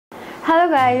Hello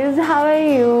guys, how are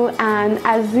you? And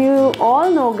as you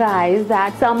all know guys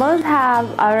that summers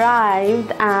have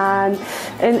arrived, and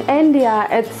in India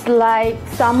it's like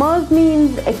summers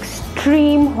means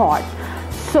extreme hot.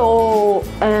 So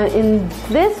in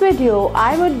this video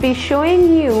I would be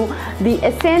showing you the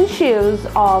essentials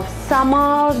of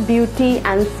summer beauty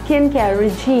and skincare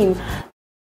regime.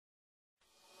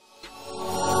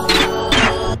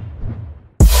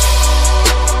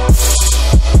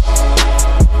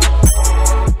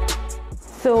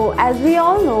 So as we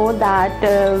all know that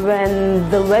when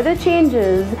the weather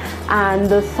changes and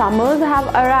the summers have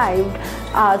arrived,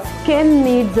 our skin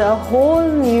needs a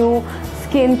whole new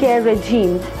skincare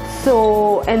regime.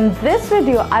 So in this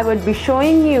video I would be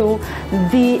showing you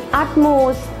the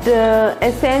utmost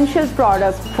essential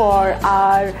products for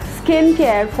our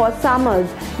skincare for summers.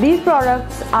 These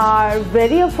products are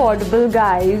very affordable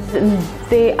guys.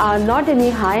 They are not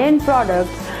any high-end products,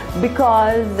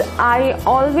 because I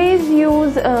always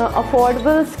use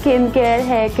affordable skincare,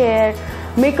 hair care,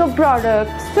 makeup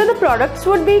products. So the products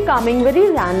would be coming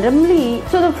very randomly.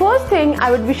 So the first thing I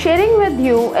would be sharing with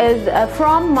you is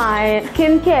from my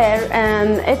skincare,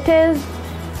 and it is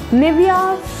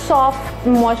Nivea Soft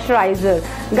Moisturizer.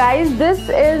 Guys, this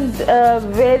is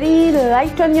very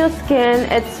light on your skin.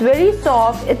 It's very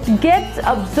soft. It gets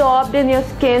absorbed in your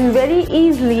skin very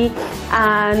easily,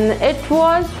 and it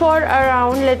was for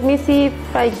around, let me see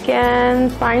if I can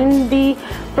find the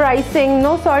pricing.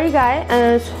 No, sorry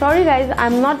guys,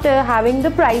 I'm not having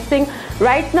the pricing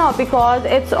right now because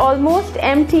it's almost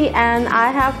empty and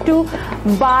I have to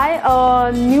buy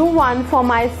a new one for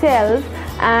myself.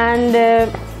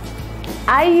 And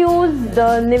I use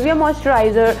the Nivea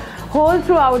moisturizer whole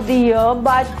throughout the year,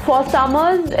 but for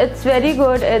summers it's very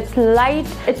good. It's light,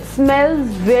 it smells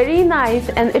very nice,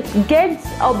 and it gets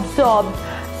absorbed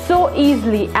so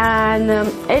easily, and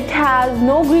it has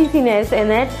no greasiness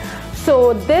in it.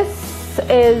 So this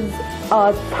is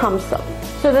a thumbs up.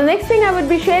 So the next thing I would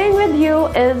be sharing with you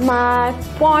is my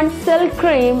Pond's Silk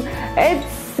Cream.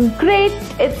 It's great.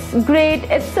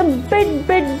 It's a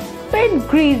bit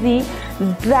greasy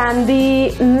than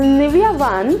the Nivea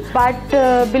one,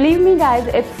 but believe me guys,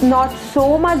 it's not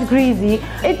so much greasy.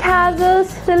 It has a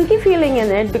silky feeling in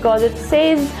it because it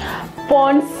says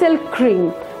Pond's Silk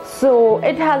Cream. So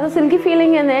it has a silky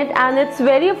feeling in it, and it's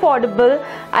very affordable.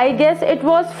 I guess it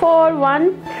was for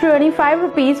 125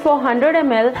 rupees for 100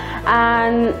 ml,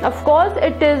 and of course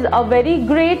it is a very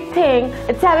great thing.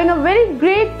 It's having a very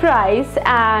great price,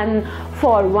 and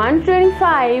for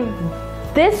 125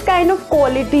 this kind of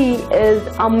quality is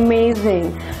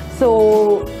amazing.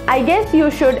 So I guess you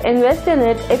should invest in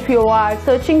it if you are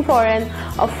searching for an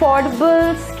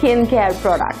affordable skincare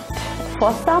product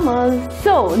for summers.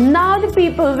 So now the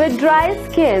people with dry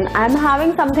skin, I'm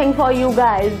having something for you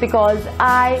guys because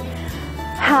I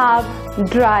have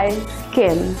dry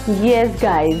skin. Yes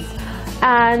guys,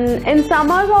 and in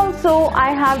summers also I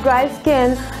have dry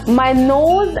skin. My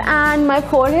nose and my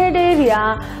forehead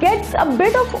area gets a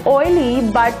bit of oily,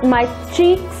 but my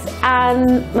cheeks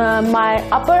and my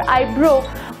upper eyebrow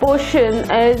portion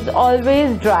is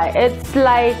always dry. It's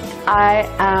like I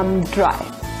am dry.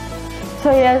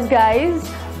 So yes guys,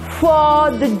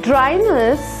 for the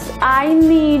dryness I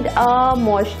need a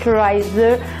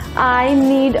moisturizer, I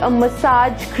need a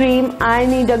massage cream, I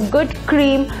need a good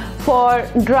cream for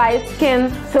dry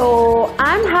skin. So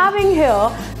I'm having here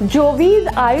Jovi's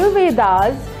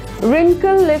Ayurveda's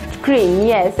Wrinkle Lift Cream.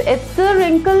 Yes, it's a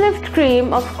wrinkle lift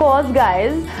cream, of course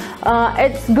guys.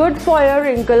 It's good for your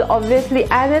wrinkle obviously,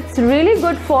 and it's really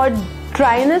good for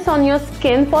dryness on your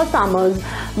skin for summers,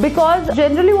 because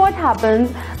generally what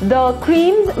happens, the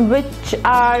creams which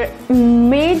are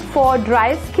made for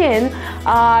dry skin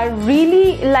are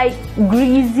really like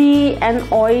greasy and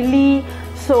oily,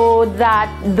 so that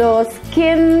the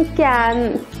skin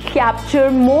can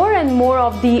capture more and more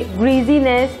of the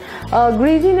greasiness.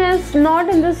 Greasiness not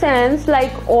in the sense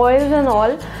like oils and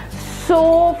all.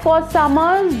 So for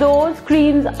summers those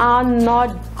creams are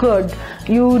not good.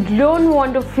 You don't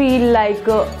want to feel like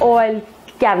oil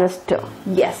canister.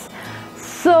 Yes.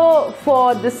 So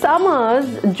for the summers,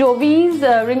 Jovi's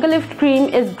Wrinkle Lift Cream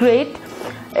is great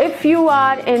if you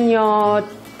are in your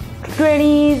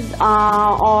 20s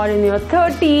or in your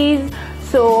 30s.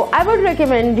 So I would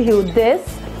recommend you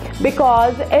this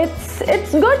because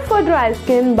it's good for dry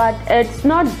skin, but it's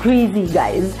not greasy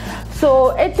guys.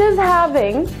 So it is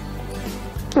having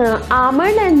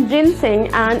almond and ginseng,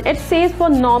 and it says for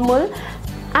normal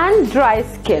and dry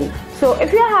skin. So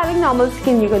if you are having normal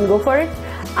skin you can go for it,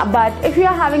 but if you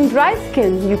are having dry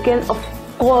skin you can of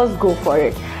course go for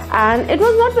it. And it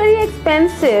was not very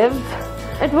expensive.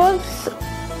 It was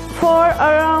for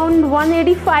around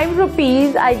 185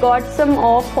 rupees. I got some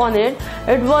off on it.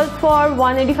 It was for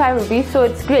 185 rupees, so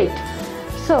it's great.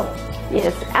 So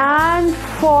yes, and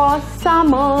for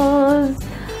summers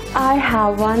I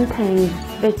have one thing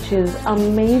which is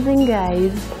amazing,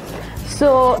 guys.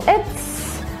 So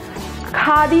it's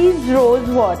Khadi's rose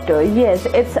water. Yes,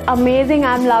 it's amazing.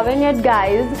 I'm loving it,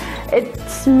 guys. It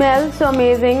smells so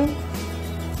amazing.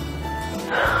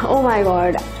 Oh my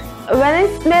god, when I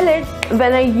smell it,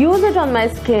 when I use it on my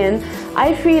skin,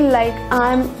 I feel like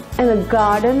I'm in a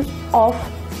garden of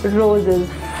roses,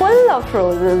 full of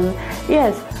roses.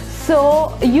 Yes,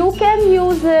 so you can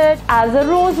use it as a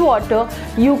rose water,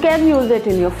 you can use it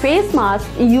in your face mask,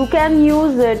 you can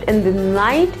use it in the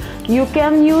night, you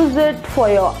can use it for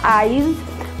your eyes,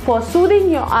 for soothing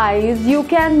your eyes, you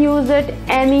can use it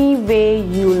any way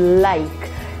you like.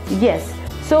 Yes,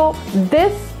 so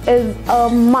this is a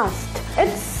must.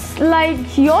 It's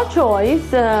like your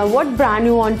choice what brand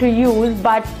you want to use,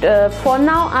 but for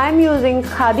now I'm using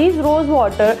Khadi's rose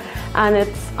water and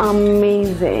it's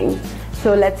amazing.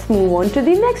 So let's move on to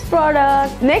the next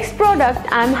product. Next product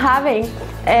I'm having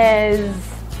is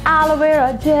aloe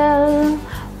vera gel,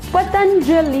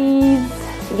 Patanjali's.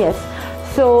 Yes,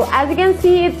 so as you can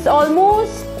see, it's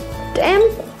almost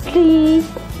empty.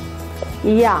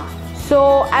 Yeah,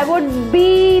 so I would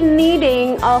be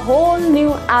needing a whole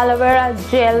new aloe vera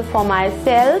gel for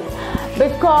myself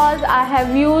because I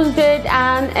have used it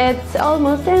and it's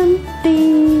almost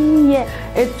empty. Yeah,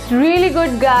 it's really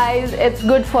good, guys. It's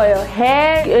good for your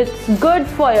hair, it's good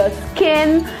for your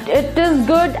skin, it is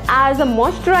good as a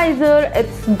moisturizer,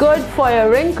 it's good for your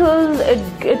wrinkles,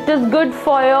 it is good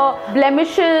for your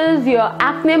blemishes, your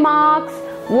acne marks,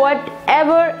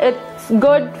 whatever. It's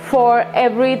good for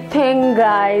everything,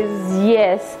 guys.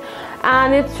 Yes,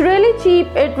 and it's really cheap.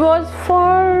 It was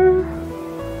for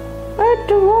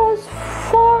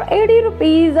 80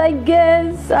 rupees, I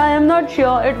guess. I am not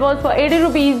sure. It was for 80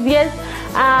 rupees, yes,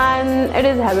 and it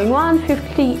is having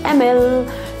 150 ml.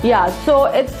 Yeah, so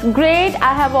it's great.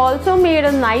 I have also made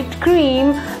a night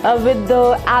cream with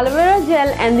the aloe vera gel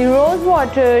and the rose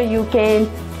water. You can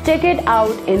check it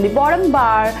out in the bottom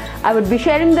bar. I would be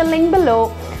sharing the link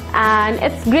below, and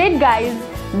it's great, guys.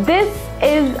 This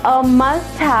is a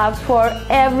must-have for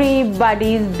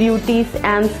everybody's beauty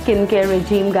and skincare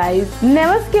regime, guys.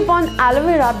 Never skip on aloe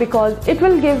vera because it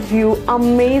will give you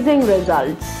amazing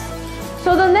results.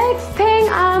 So the next thing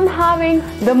I'm having,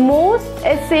 the most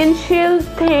essential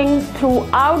thing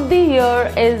throughout the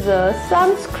year, is a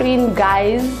sunscreen,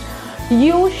 guys.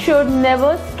 You should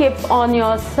never skip on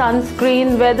your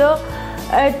sunscreen, whether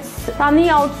it's sunny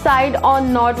outside or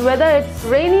not, whether it's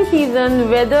rainy season,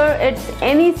 whether it's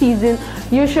any season,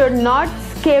 you should not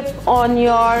skip on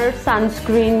your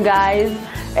sunscreen, guys.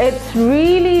 It's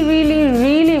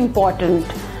really important.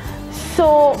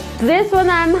 So this one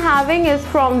I'm having is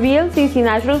from VLCC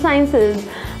Natural Sciences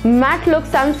Matte Look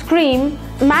Sunscreen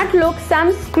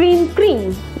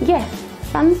Cream. Yes,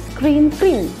 sunscreen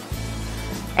cream.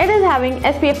 It is having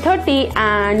SPF 30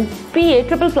 and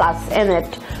PA++ in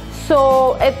it.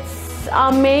 So it's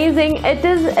amazing.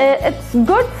 It's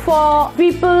good for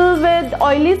people with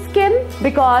oily skin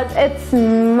because it's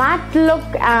matte look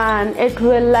and it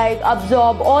will like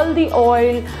absorb all the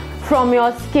oil from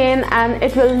your skin and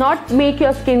it will not make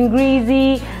your skin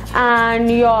greasy and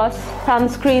your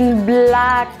sunscreen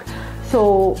black.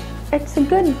 So it's a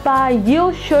good buy.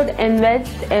 You should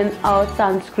invest in a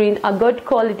sunscreen, a good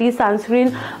quality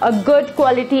sunscreen, a good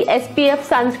quality SPF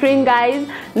sunscreen, guys.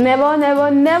 Never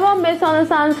miss on a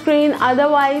sunscreen.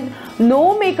 Otherwise,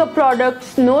 no makeup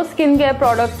products, no skincare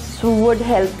products would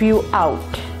help you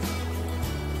out.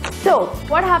 So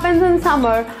what happens in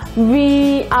summer?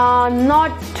 We are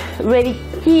not very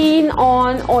keen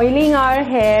on oiling our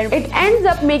hair. It ends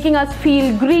up making us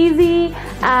feel greasy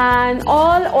and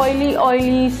all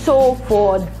oily. So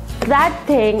for that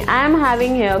thing, I am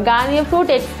having here Garnier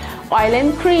Fructex Oil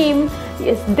and Cream.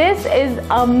 Yes, this is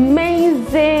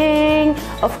amazing.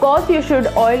 Of course, you should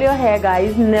oil your hair,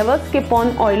 guys. Never skip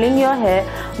on oiling your hair.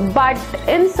 But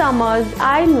in summers,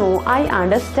 I know, I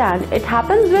understand. It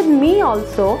happens with me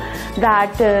also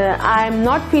that I'm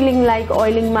not feeling like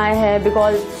oiling my hair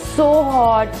because it's so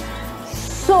hot.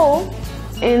 So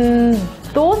in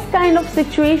those kind of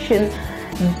situations,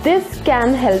 this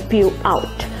can help you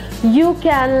out. You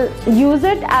can use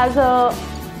it as a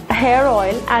hair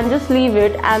oil and just leave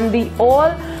it, and the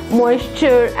all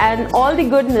moisture and all the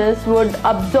goodness would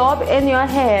absorb in your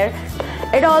hair.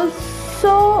 It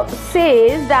also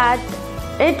says that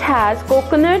it has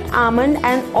coconut, almond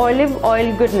and olive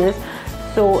oil goodness.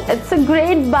 So it's a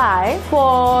great buy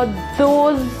for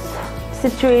those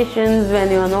situations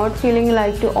when you're not feeling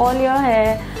like to oil your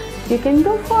hair, you can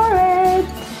go for it.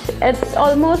 It's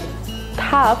almost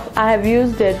half I have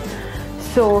used it.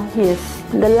 So yes,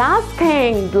 the last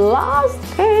thing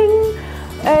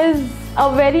is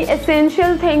a very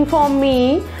essential thing for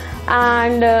me,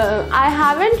 and I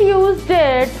haven't used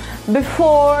it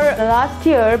before last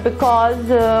year because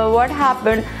what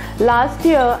happened last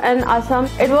year in Assam,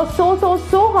 it was so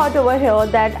hot over here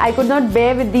that I could not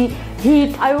bear with the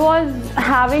heat. I was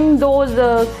having those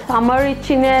summer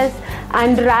itchiness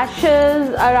and rashes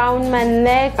around my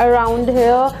neck, around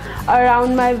here,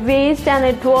 around my waist, and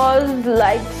it was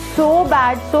like so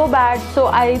bad. So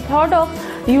I thought of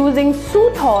using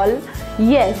Soothol.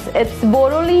 Yes, it's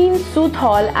Borolene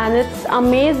Soothol, and it's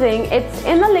amazing. It's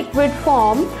in a liquid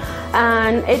form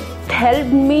and it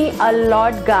helped me a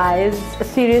lot, guys.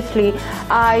 Seriously,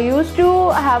 I used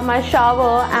to have my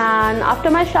shower, and after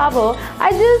my shower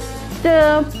I just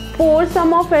pour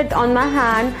some of it on my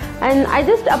hand, and I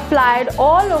just applied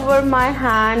all over my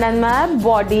hand and my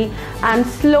body, and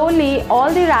slowly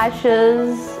all the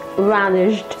rashes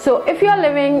vanished. So if you're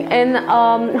living in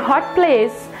a hot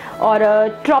place or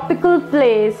a tropical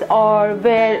place, or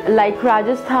where like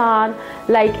Rajasthan,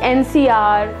 like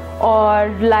NCR, or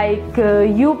like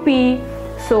UP,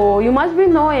 so you must be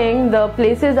knowing the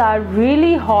places are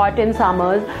really hot in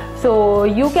summers, so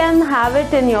you can have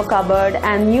it in your cupboard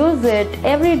and use it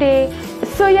every day.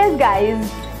 So yes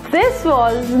guys, this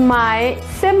was my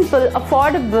simple,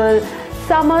 affordable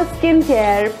summer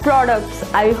skincare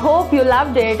products. I hope you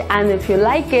loved it, and if you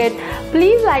like it,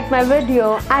 please like my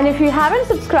video, and if you haven't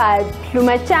subscribed to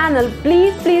my channel,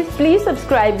 please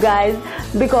subscribe, guys,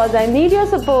 because I need your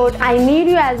support. I need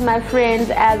you as my friends,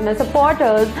 as my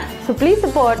supporters. So please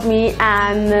support me,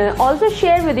 and also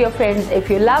share with your friends if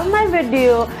you love my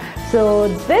video. So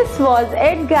this was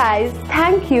it, guys.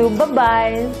 Thank you. Bye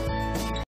bye.